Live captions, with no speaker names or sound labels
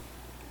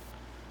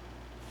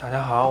大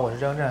家好，我是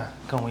张湛，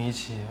跟我一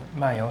起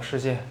漫游世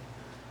界。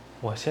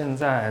我现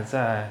在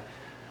在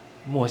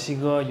墨西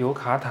哥尤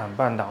卡坦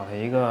半岛的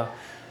一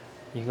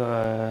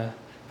个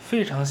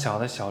非常小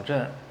的小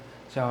镇，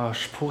叫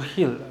施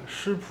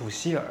普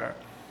希尔，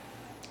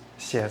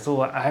写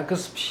作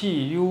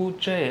XPUJIL，X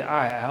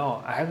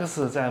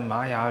在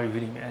玛雅语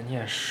里面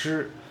念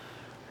诗，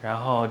然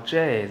后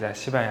J 在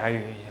西班牙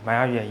语、玛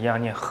雅语也一样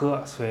念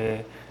喝，所以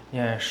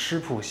念施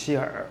普希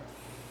尔。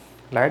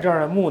来这儿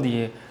的目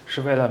的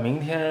是为了明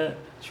天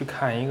去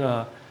看一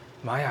个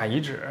玛雅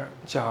遗址，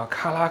叫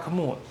卡拉克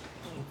穆。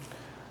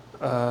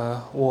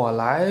我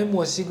来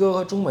墨西哥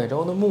和中美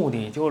洲的目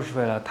的就是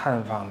为了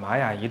探访玛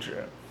雅遗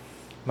址。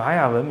玛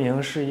雅文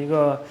明是一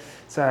个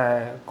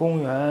在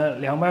公元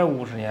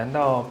250年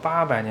到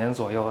800年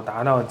左右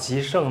达到极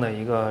盛的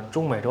一个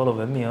中美洲的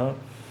文明。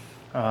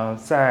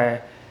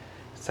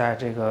在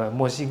这个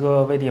墨西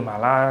哥危地马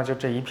拉就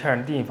这一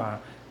片地方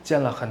建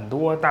了很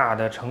多大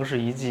的城市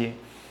遗迹。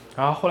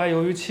然后后来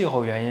由于气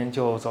候原因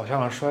就走向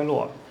了衰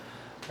落，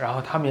然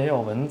后他们也有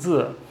文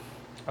字，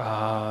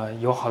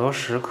有好多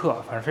石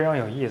刻，反正非常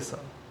有意思。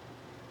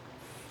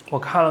我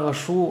看了个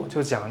书，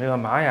就讲这个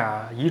玛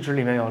雅遗址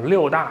里面有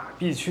6大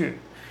必去，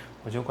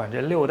我就管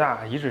这6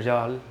大遗址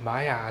叫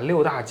玛雅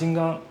6大金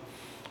刚。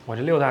我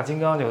这6大金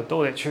刚就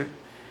都得去。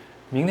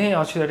明天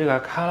要去的这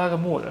个卡拉克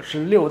穆的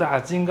是6大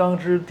金刚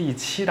之第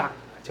7大，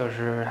就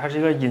是它是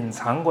一个隐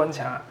藏关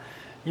卡，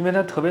因为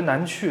它特别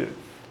难去，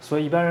所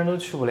以一般人都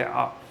去不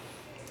了。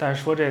但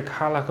说这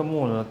卡拉克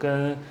穆呢，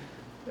跟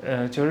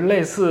就是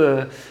类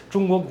似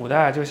中国古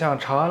代，就像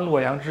长安、洛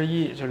阳之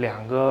一，就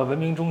2个文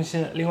明中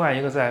心，另外一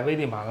个在危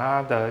地马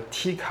拉的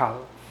Tikal，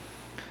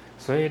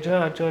 所以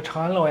这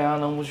长安、洛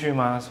阳能不去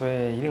吗？所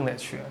以一定得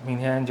去。明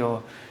天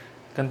就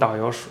跟导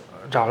游说，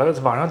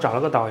网上找了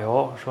个导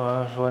游，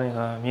说那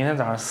个明天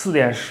早上4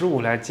点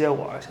15来接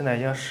我，现在已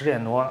经10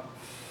点多了，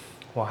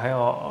我还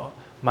有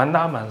满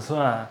打满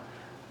算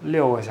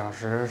6个小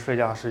时睡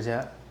觉时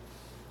间。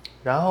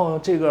然后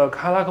这个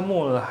卡拉克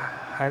穆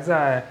还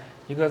在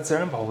一个自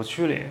然保护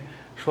区里，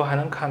说还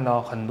能看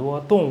到很多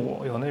动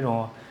物，有那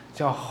种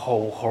叫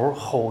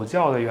吼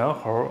叫的猿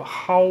猴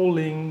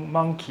 （howling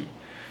monkey），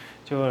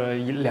 就是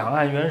两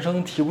岸原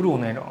声提不住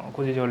那种，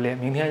估计就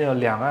明天就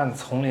两岸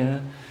丛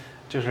林，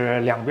就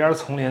是两边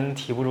丛林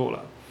提不住了。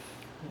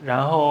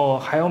然后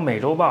还有美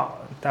洲豹，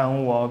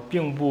但我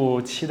并不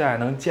期待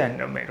能见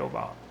着美洲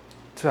豹，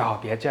最好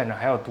别见着，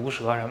还有毒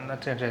蛇什么的，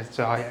这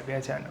最好也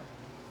别见着。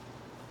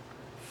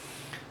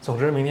总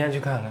之明天去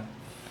看看，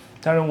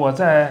但是我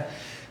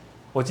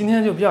今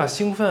天就比较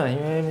兴奋，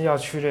因为要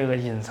去这个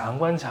隐藏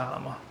关卡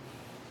了嘛，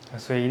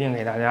所以一定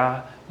给大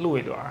家录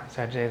一段，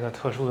在这个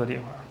特殊的地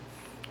方。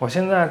我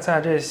现在在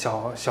这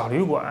小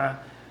旅馆，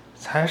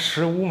才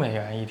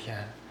$15一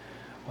天。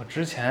我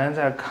之前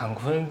在坎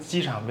昆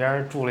机场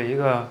边住了一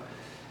个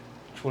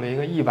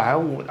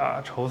150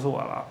的筹所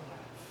了，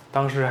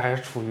当时还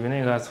处于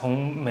那个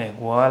从美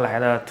国来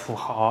的土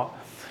豪。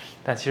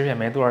但其实也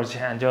没多少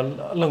钱，就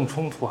愣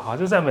充土豪。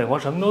就在美国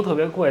什么都特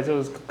别贵，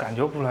就感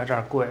觉不出来这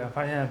儿贵，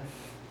发现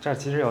这儿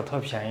其实有特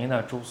便宜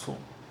的住宿。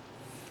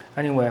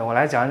Anyway， 我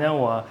来讲讲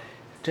我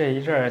这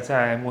一阵儿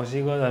在墨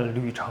西哥的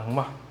旅程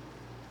吧，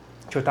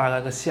就大概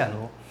个线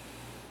路。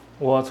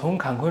我从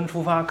坎昆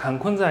出发，坎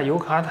昆在尤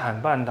卡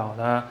坦半岛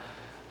的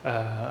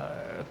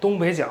东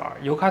北角。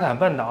尤卡坦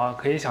半岛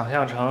可以想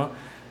象成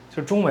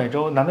就中美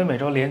洲、南北美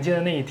洲连接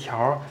的那一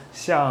条，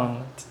向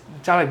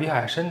加勒比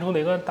海伸出的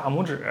一个大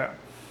拇指。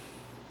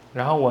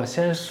然后我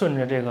先顺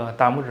着这个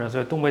大拇指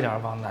最东北角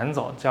往南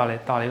走，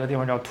到了一个地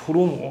方叫图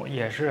鲁姆，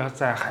也是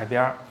在海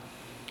边。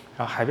然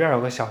后海边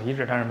有个小遗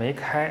址，但是没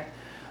开。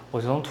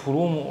我就从图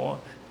鲁姆，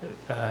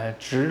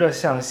直着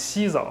向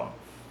西走，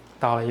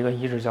到了一个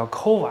遗址叫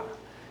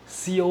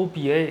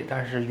Coba，C-O-B-A，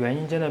 但是元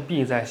音间的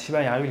B 在西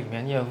班牙语里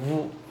面念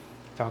V，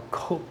 叫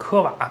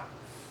科瓦。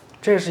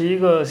这是一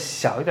个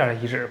小一点的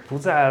遗址，不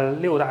在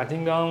6大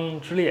金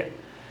刚之列，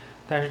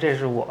但是这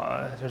是我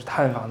就是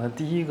探访的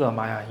第一个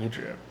玛雅遗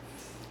址。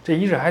这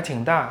遗址还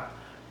挺大，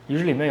遗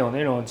址里面有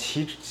那种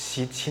骑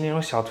那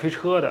种小推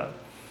车的，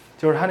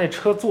就是他那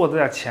车坐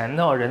在前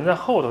头，人在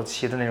后头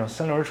骑的那种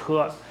3轮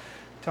车，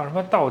叫什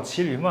么倒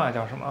骑驴嘛，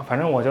叫什么？反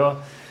正我就，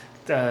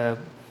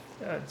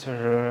就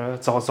是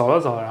走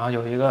了走，然后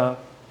有一个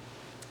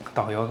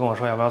导游跟我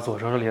说要不要坐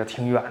车，这里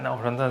挺远的，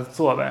我说那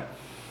坐呗，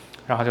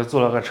然后就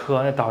坐了个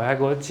车，那导游还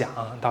给我讲，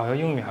导游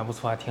英语还不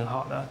错，还挺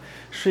好的，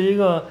是一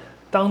个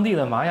当地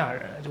的玛雅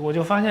人，我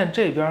就发现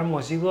这边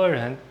墨西哥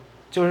人。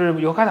就是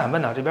尤卡坦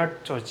半岛这边，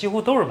就是几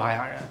乎都是玛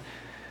雅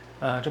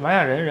人，这玛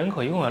雅人人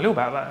口一共有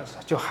600万，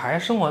就还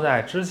生活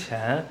在之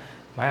前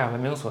玛雅文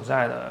明所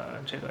在的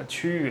这个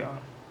区域啊。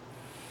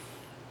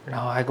然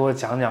后还给我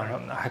讲什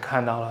么的，还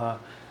看到了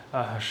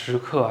石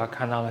刻，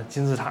看到了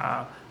金字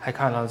塔，还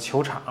看到了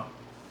球场。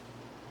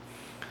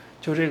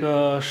就这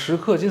个石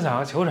刻、金字塔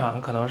和球场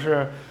可能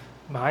是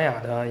玛雅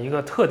的一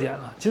个特点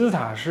了。金字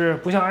塔是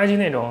不像埃及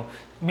那种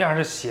面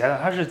是斜的，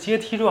它是阶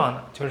梯状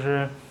的，就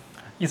是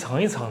一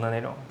层一层的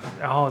那种，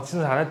然后金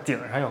字塔的顶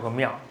上有个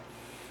庙，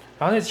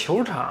然后那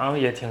球场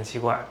也挺奇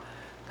怪，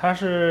它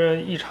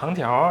是一长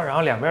条，然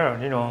后两边有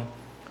这种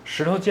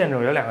石头建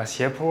筑，有2个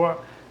斜坡，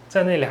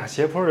在那俩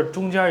斜坡的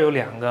中间有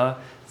2个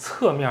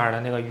侧面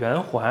的那个圆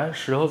环，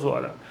石头做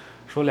的。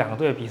说2个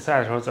队比赛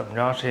的时候怎么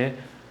着，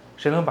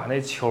谁能把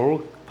那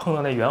球碰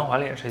到那圆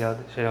环里，谁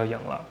就赢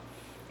了。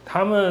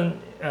他们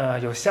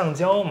有橡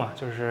胶嘛，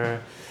就是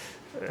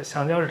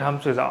橡胶是他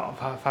们最早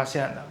发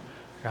现的，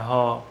然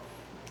后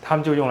他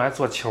们就用来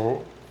做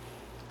球。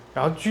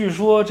然后据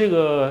说这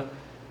个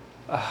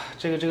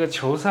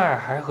球赛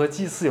还和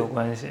祭祀有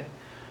关系，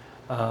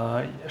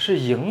是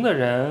赢的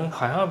人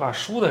好像要把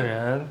输的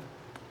人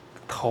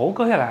头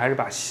割下来，还是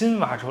把心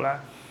挖出来。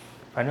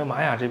反正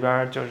玛雅这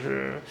边就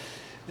是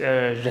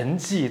人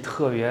际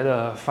特别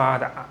的发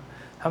达，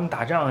他们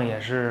打仗也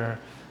是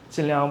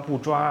尽量不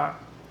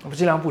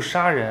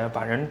杀人，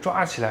把人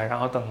抓起来，然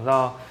后等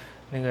到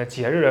那个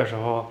节日的时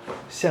候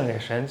献给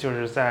神，就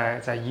是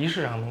在仪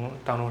式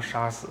当中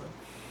杀死。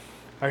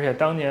而且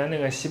当年那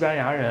个西班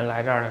牙人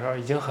来这儿的时候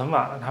已经很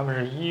晚了，他们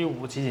是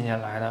15几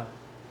年来的，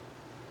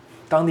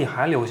当地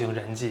还流行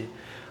人祭，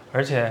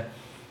而且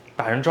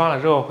把人抓了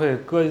之后会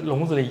搁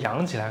笼子里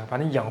养起来，把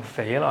你养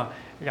肥了，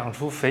养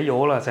出肥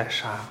油了再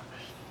杀，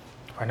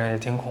反正也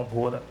挺恐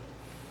怖的。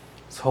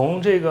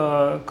从这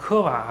个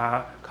科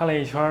瓦看了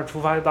一圈出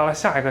发，就到了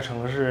下一个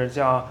城市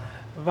叫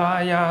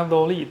瓦亚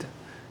洛利德。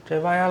这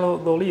瓦亚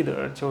洛利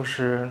德就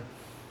是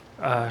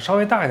稍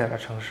微大一点的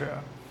城市。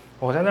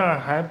我在那儿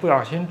还不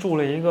小心住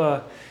了一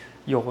个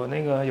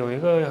有一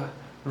个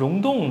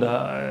溶洞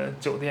的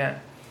酒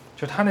店，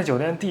就它那酒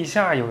店地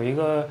下有一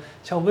个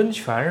像温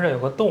泉似的有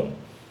个洞，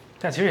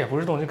但其实也不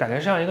是洞，就感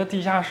觉像一个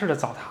地下室的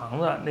澡堂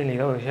子，那里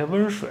头有一些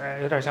温水，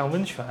有点像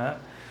温泉。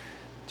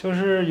就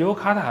是尤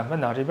卡坦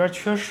半岛这边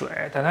缺水，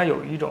但它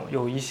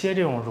有一些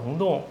这种溶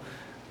洞，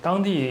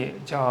当地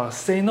叫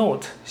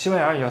cenote， 西班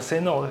牙语叫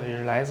cenote， 也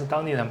是来自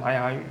当地的玛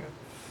雅语。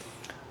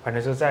反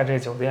正就在这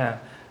酒店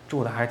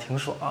住的还挺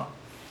爽。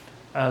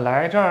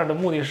来这儿的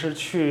目的是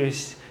去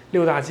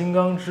6大金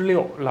刚之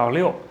老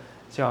六，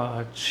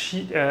叫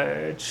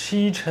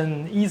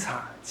Chichen Itza，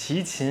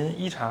 奇琴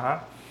伊察，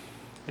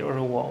就是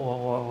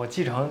我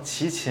继承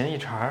奇琴一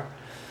茬，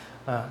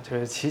就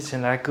是奇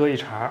琴来割一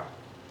茬。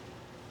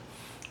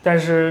但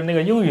是那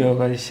个英语有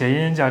个谐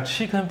音叫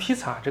Chicken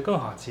Pizza， 这更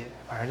好记。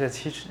反正这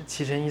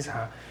奇琴伊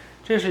察，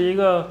这是一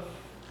个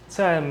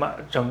在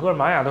整个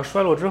玛雅都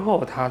衰落之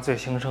后，它最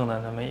兴盛的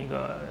那么一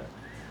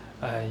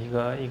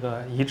个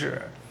遗址。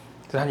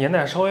它年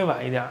代稍微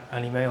晚一点，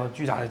里面有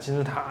巨大的金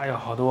字塔，有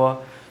好多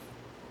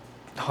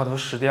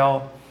石雕，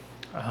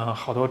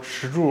好多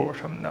石柱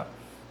什么的。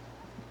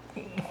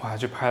我还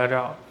去拍了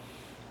照，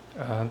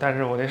但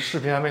是我那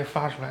视频还没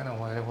发出来呢，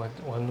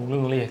我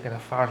努力给它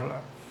发出来。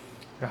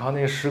然后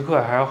那个石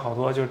刻还有好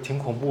多就是挺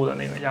恐怖的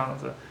那个样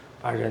子，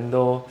把人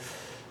都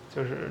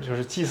就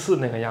是祭祀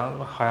那个样子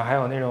吧，好像还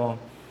有那种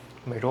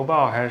美洲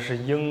豹还是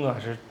鹰啊，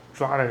是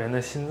抓着人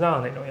的心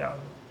脏那种样子。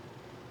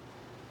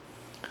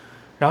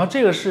然后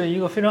这个是一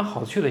个非常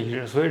好去的遗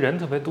址，所以人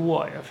特别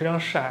多，也非常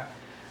晒。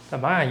但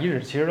玛雅遗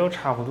址其实都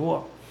差不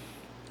多，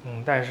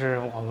但是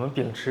我们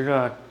秉持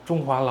着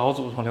中华老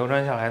祖宗流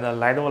传下来的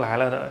来都来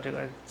了的这个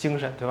精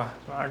神，对吧？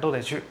这玩意儿都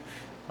得去，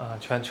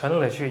全都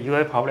得去，一个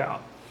也跑不了。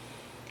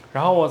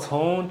然后我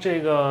从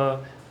这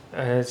个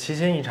奇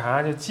琴伊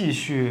察就继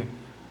续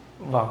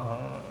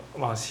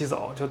往西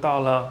走，就到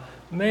了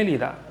梅利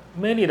达。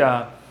梅利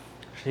达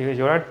是一个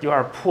有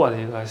点破的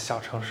一个小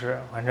城市，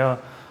反正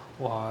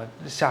我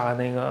下了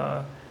那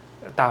个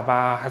大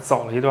巴，还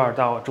走了一段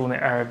到我住那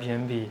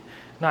Airbnb，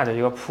 那就一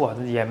个破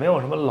的，也没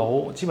有什么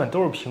楼，基本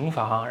都是平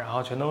房，然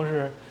后全都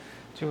是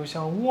就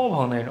像窝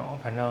棚那种，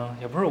反正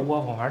也不是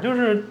窝棚，反正就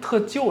是特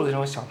旧的那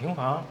种小平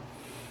房。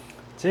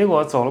结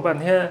果走了半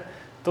天，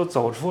都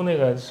走出那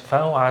个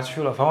繁华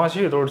区了，繁华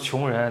区都是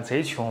穷人，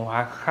贼穷，我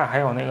还看还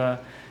有那个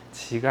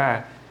乞丐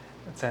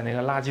在那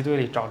个垃圾堆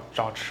里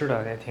找吃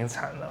的，也挺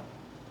惨的。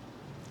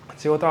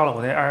结果到了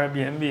我那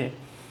Airbnb，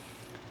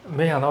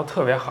 没想到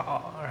特别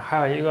好，还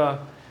有一个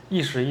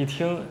一室一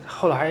厅，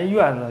后头还一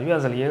院子，院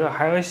子里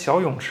还有一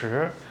小泳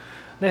池，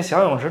那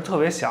小泳池特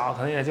别小，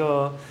可能也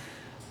就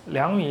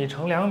2米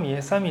乘2米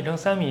，3米乘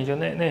3米，就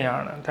那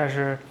样的。但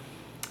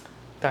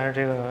是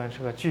这个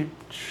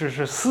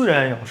是私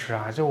人泳池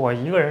啊，就我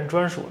一个人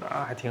专属的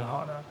啊，还挺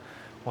好的。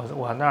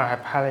我那儿还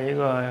拍了一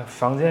个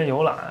房间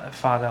游览，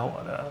发在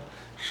我的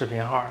视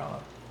频号上了，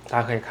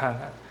大家可以看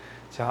看，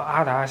叫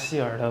阿达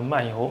希尔的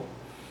漫游。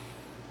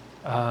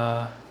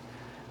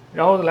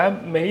然后来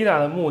梅利达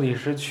的目的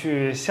是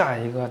去下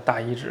一个大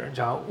遗址，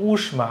叫乌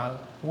什玛尔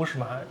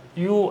Uxmal。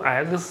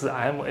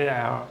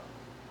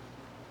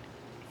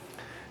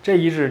这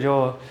遗址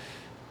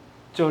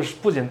就是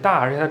不仅大，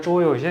而且它周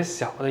围有一些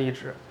小的遗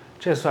址。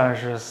这算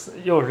是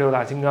又是6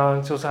大金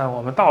刚，就算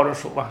我们倒着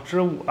数吧，之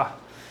5了。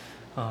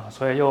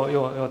所以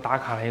又打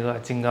卡了一个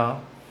金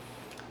刚，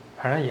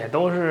反正也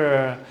都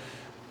是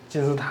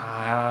金字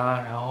塔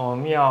呀，然后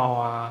庙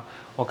啊。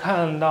我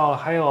看到了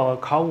还有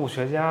考古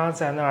学家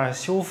在那儿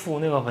修复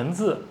那个文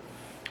字，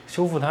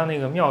修复他那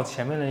个庙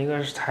前面的一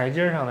个台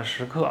阶上的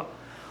石刻。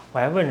我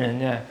还问人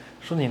家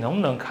说你能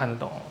不能看得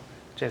懂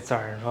这字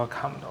儿，人说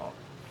看不懂。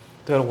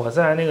对了，我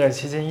在那个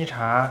奇琴伊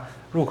察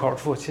入口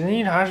处，奇琴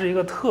伊察是一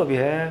个特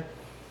别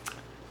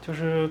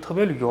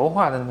旅游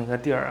化的那么一个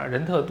地儿啊，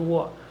人特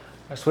多，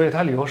所以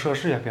它旅游设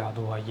施也比较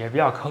多，也比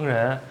较坑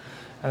人，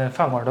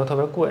饭馆都特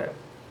别贵。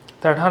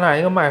但是他那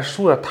一个卖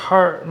书的摊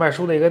儿，卖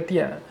书的一个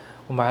店，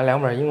我买了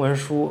2本英文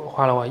书，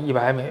花了我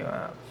$100，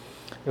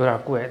有点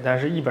贵。但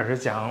是一本就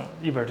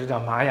叫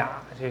玛雅，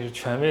这是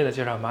权威的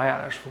介绍玛雅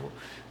的书，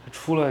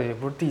出了也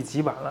不是第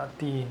几版了，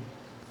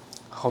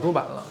好多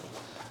版了。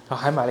然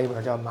后还买了一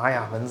本叫《玛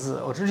雅文字》，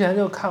我之前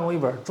就看过一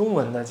本中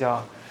文的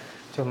叫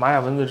《玛雅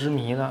文字之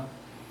谜》呢，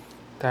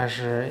但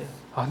是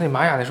那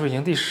玛雅那书已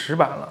经第10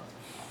版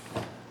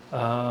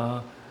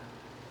了，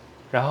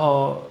然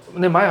后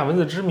那玛雅文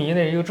字之谜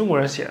那是一个中国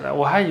人写的，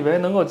我还以为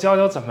能够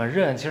教怎么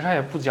认，其实他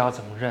也不教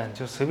怎么认，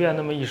就随便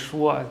那么一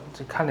说，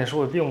就看那书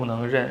我并不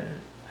能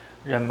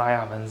认玛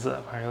雅文字，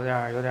反正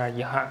有点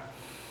遗憾。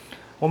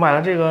我买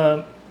了这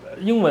个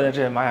英文的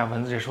这玛雅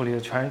文字，这书里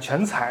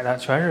全彩的，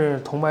全是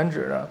铜版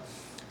纸的，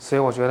所以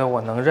我觉得我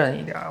能认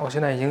一点。我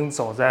现在已经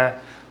走在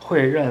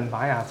会认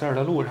玛雅字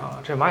的路上了。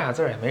这玛雅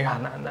字也没啥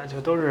难的，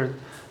就都是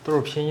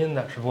拼音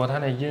的，只不过它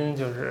那音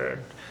就是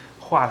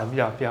画的比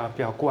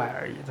较怪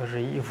而已，都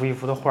是一幅一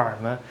幅的画，什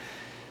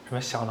么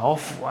小老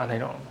虎啊那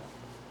种，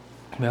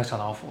没有小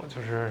老虎，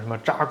就是什么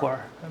扎罐、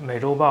美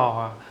洲豹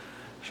啊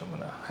什么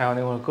的，还有那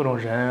种各种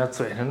人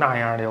嘴是那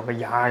样的，有个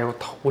牙，有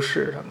头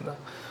饰什么的，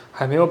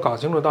还没有搞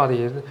清楚到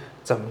底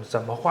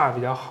怎么画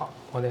比较好，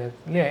我得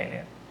练一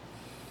练。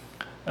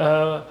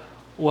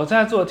我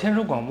在做天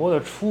书广播的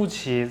初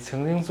期，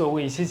曾经做过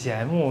一期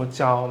节目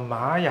叫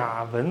玛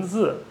雅文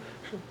字，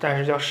但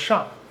是叫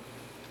上。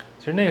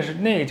其实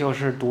那就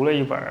是读了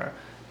一本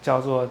叫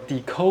做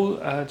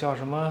叫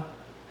什么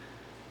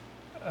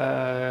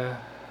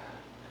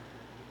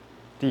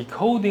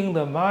Decoding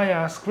the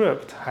Maya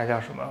Script 还叫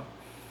什么？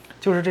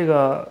就是这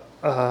个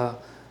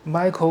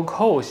Michael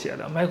Cole 写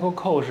的。Michael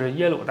Cole 是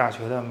耶鲁大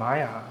学的玛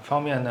雅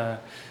方面的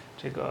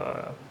这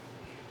个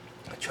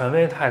权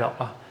威泰斗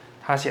了。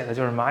他写的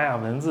就是玛雅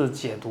文字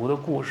解读的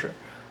故事。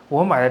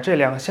我买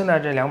的现在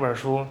这2本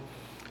书，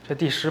这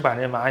第10版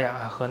这玛雅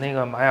和那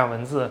个玛雅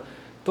文字，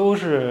都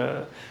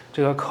是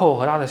这个寇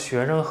和他的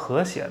学生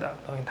合写的，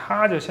等于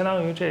他就相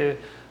当于这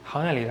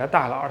行业里的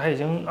大佬，他已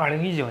经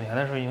2019年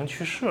的时候已经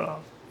去世了，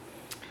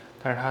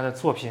但是他的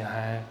作品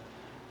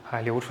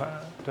还流传。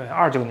对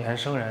，29年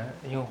生人，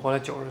已经活了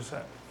90岁，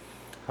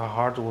好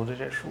好读的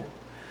这书。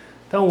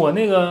但我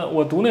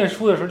读那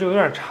书的时候就有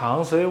点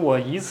长，所以我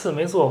一次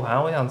没做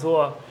完，我想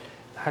做，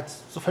还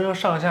分成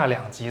上下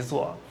2集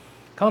做。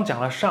刚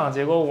讲了上，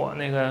结果我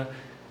那会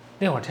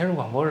儿天书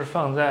广播是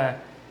放在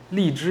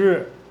荔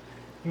枝，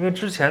因为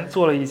之前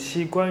做了一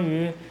期关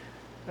于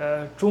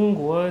中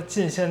国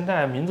近现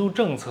代民族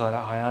政策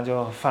的，好像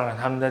就犯了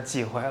他们的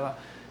忌讳了，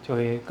就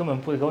根本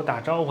不给我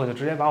打招呼，就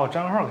直接把我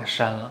账号给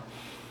删了，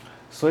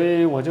所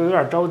以我就有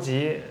点着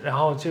急，然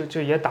后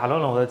就也打乱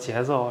了我的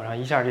节奏，然后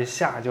一下这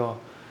下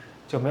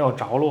就没有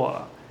着落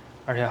了，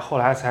而且后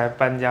来才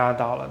搬家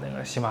到了那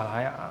个喜马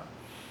拉雅。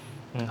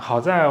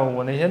好在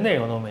我那些内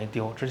容都没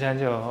丢，之前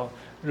就有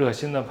热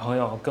心的朋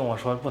友跟我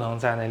说，不能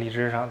在那荔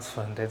枝上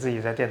存，得自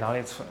己在电脑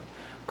里存，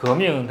革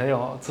命得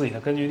有自己的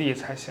根据地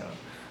才行。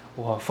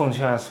我奉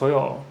劝所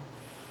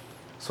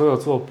有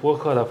做播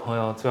客的朋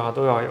友，最好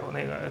都要有那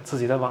个自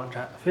己的网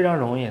站，非常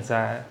容易。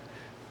在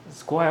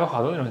国外有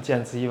好多那种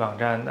建自己网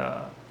站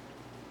的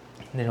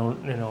那种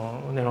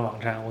网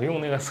站，我用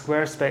那个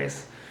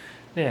Squarespace，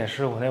 那也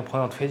是我那个朋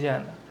友推荐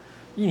的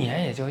，1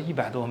年也就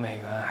$100多，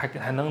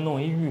还能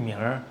弄一域名，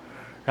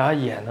然后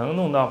也能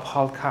弄到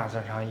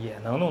Podcast 上，也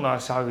能弄到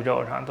小宇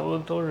宙上，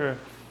都是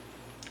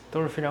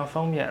非常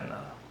方便的，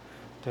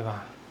对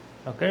吧？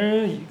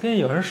跟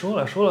有人说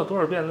了多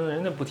少遍，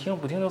人家不听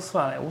就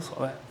算了，也无所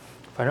谓，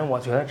反正我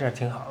觉得这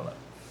挺好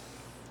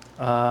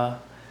的。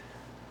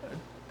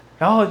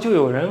然后就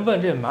有人问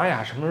这玛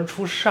雅什么时候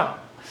出上，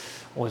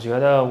我觉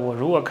得我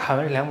如果看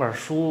完这2本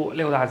书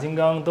，6大金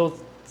刚都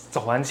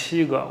走完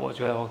7个，我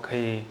觉得我可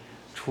以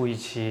出一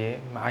期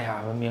玛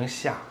雅文明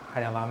下，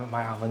还得把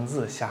玛雅文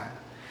字下呀。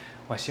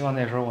我希望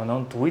那时候我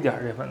能读一点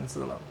这文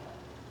字了。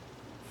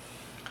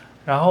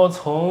然后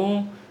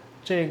从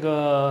这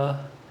个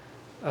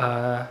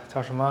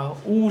叫什么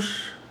乌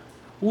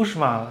什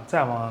玛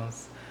再往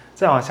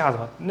下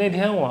走，那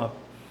天我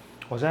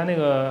在那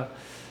个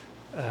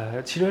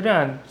汽车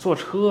站坐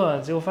车，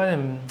结果发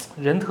现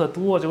人特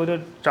多，结果就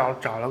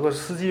找了个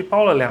司机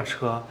包了辆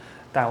车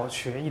带我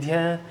去，一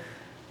天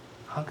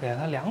好像给了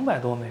他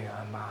$200多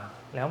吧，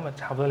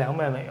差不多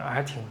$200，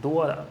还挺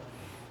多的。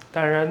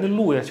但是那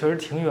路也确实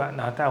挺远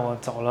的，带我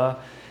走了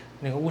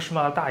那个乌什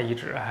玛大遗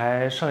址，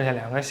还剩下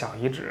2个小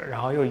遗址，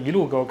然后又一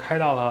路给我开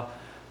到了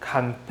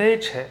坎贝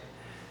切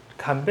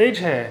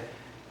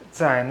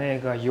在那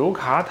个尤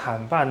卡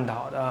坦半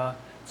岛的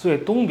最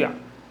东边，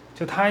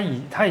就它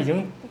已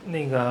经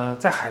那个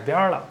在海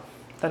边了，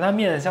但它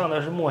面向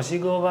的是墨西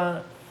哥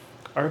湾，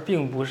而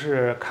并不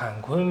是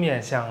坎昆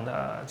面向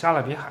的加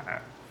勒比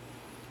海。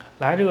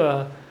来这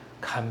个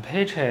坎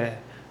佩切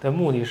的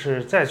目的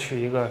是再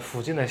去一个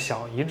附近的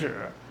小遗址，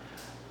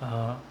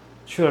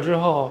去了之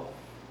后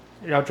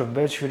要准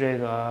备去这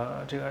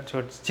个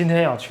就是今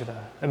天要去的，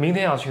明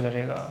天要去的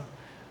这个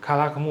喀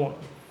拉克木，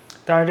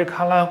但是这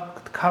喀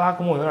拉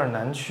克木有点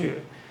难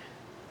去，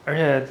而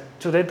且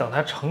就得等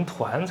它成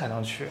团才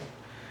能去。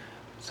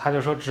他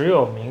就说只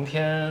有明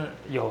天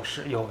有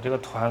这个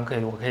团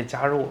我可以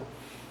加入，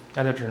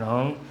那就只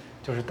能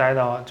就是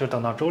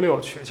等到周六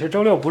去。其实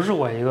周六不是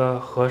我一个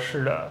合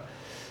适的，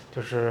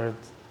就是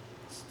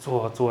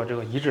做这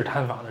个遗址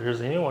探访的日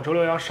子，因为我周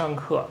六要上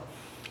课，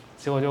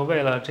结果就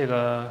为了这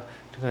个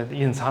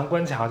隐藏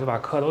关卡，就把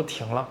课都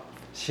停了。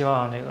希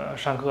望这个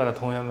上课的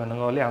同学们能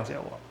够谅解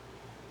我。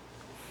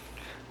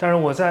但是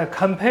我在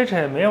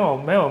Campeche 没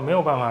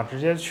有办法直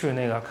接去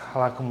那个喀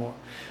拉克木，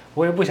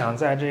我也不想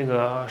在这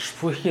个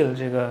Spruhil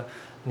这个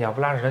鸟不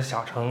拉屎的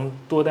小城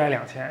多待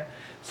2天，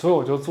所以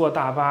我就坐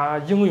大巴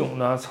英勇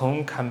的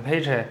从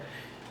Campeche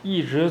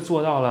一直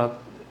坐到了，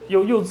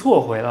又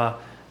坐回了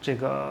这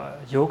个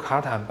尤卡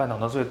坦半岛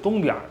的最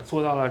东边，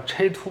坐到了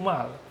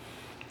Chetumal。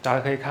大家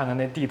可以看看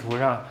那地图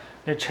上，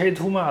那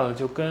Chetumal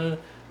就跟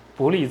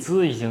伯利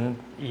兹已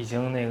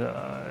经那个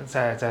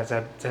在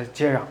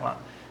接壤了。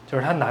就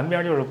是它南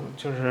边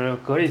就是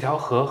隔着一条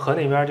河，河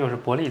那边就是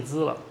伯利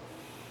兹了。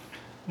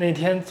那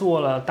天坐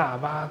了大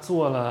巴，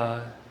坐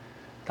了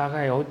大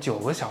概有9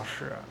个小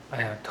时，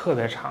哎呀，特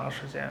别长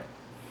时间。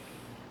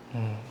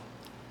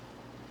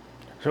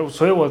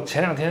所以我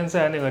前2天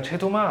在那个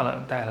Chetumal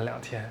待了2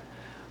天，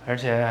而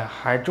且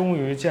还终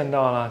于见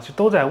到了，就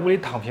都在屋里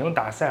躺平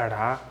打塞尔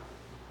达。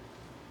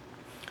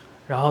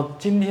然后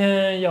今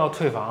天要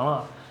退房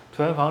了，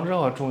退完房之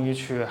后终于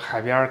去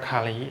海边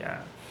看了一眼。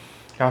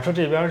然后说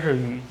这边是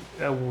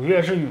5月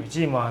是雨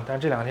季嘛，但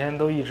这2天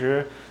都一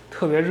直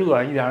特别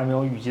热，一点也没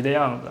有雨季的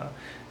样子。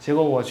结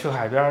果我去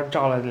海边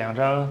照了2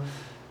张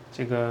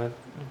这个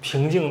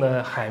平静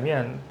的海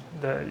面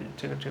的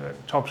这个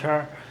照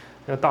片，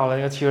就到了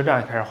那个汽车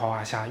站开始哗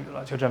哗下雨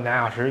了，就这么2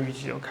小时雨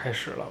季就开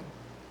始了。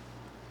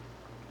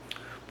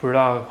不知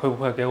道会不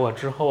会给我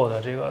之后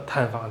的这个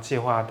探访计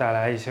划带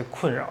来一些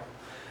困扰。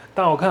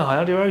但我看好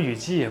像这边雨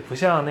季也不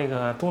像那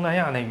个东南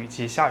亚那雨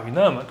季下雨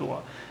那么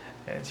多。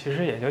其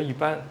实也就一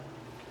般，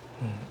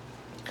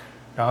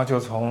然后就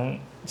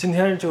今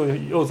天就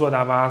又坐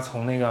大巴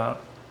从那个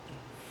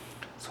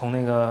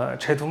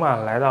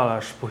Chetumal 来到了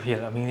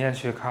Spruhil， 明天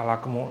去喀拉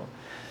克木，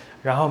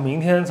然后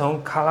明天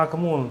从喀拉克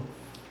木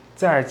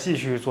再继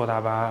续坐大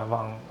巴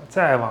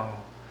再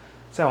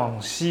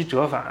往西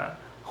折返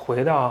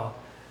回到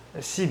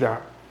西边，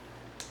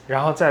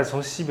然后再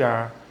从西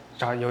边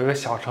有一个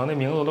小城，那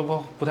名字我都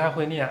不太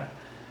会念，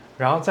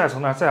然后再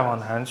从那儿再往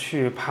南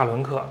去帕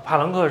伦克。帕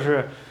伦克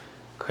是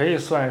可以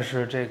算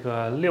是这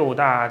个6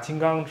大金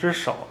刚之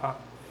首啊！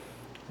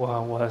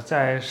我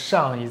在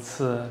上一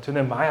次就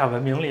那玛雅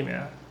文明里面，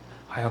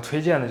好像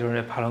推荐的就是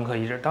这帕伦克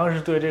遗址。当时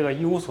对这个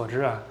一无所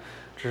知啊，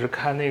只是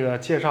看那个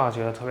介绍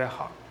觉得特别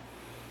好。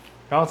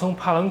然后从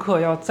帕伦克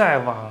要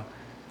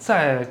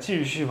再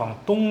继续往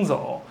东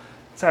走，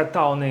再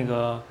到那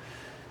个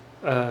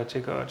这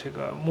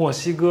个墨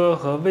西哥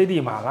和危地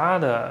马拉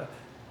的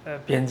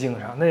边境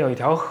上，那有一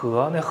条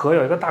河，那河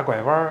有一个大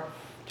拐弯。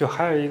就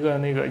还有一个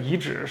那个遗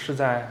址是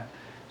在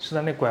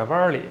那拐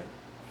弯里，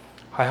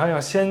好像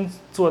要先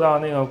坐到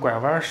那个拐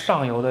弯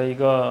上游的一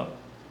个，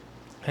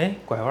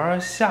拐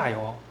弯下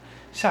游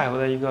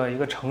的一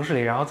个城市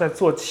里，然后再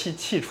坐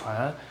汽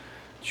船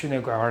去那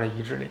拐弯的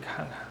遗址里看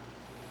看。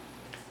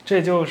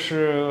这就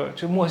是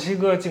这墨西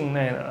哥境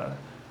内的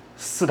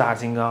4大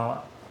金刚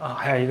了啊，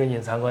还有一个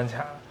隐藏关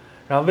卡。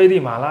然后危地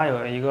马拉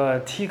有一个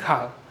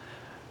Tikal，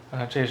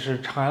这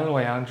是长安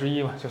洛阳之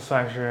一吧，就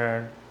算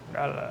是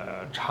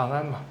长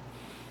安吧。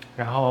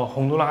然后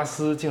洪都拉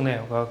斯境内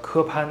有个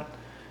科潘，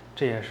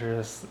这也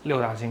是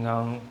6大金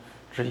刚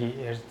之一，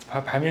也是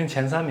排名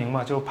前3名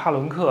嘛，就帕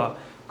伦克、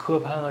科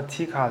潘和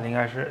Tikal 应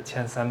该是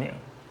前3名。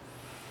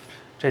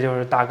这就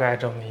是大概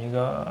这么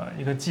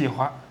一个计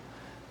划。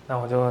那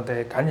我就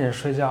得赶紧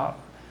睡觉了。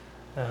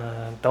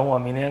等我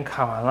明天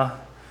看完了，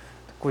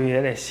估计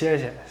也得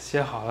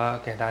歇好了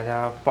给大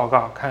家报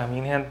告，看看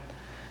明天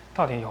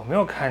到底有没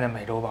有看见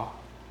美洲豹。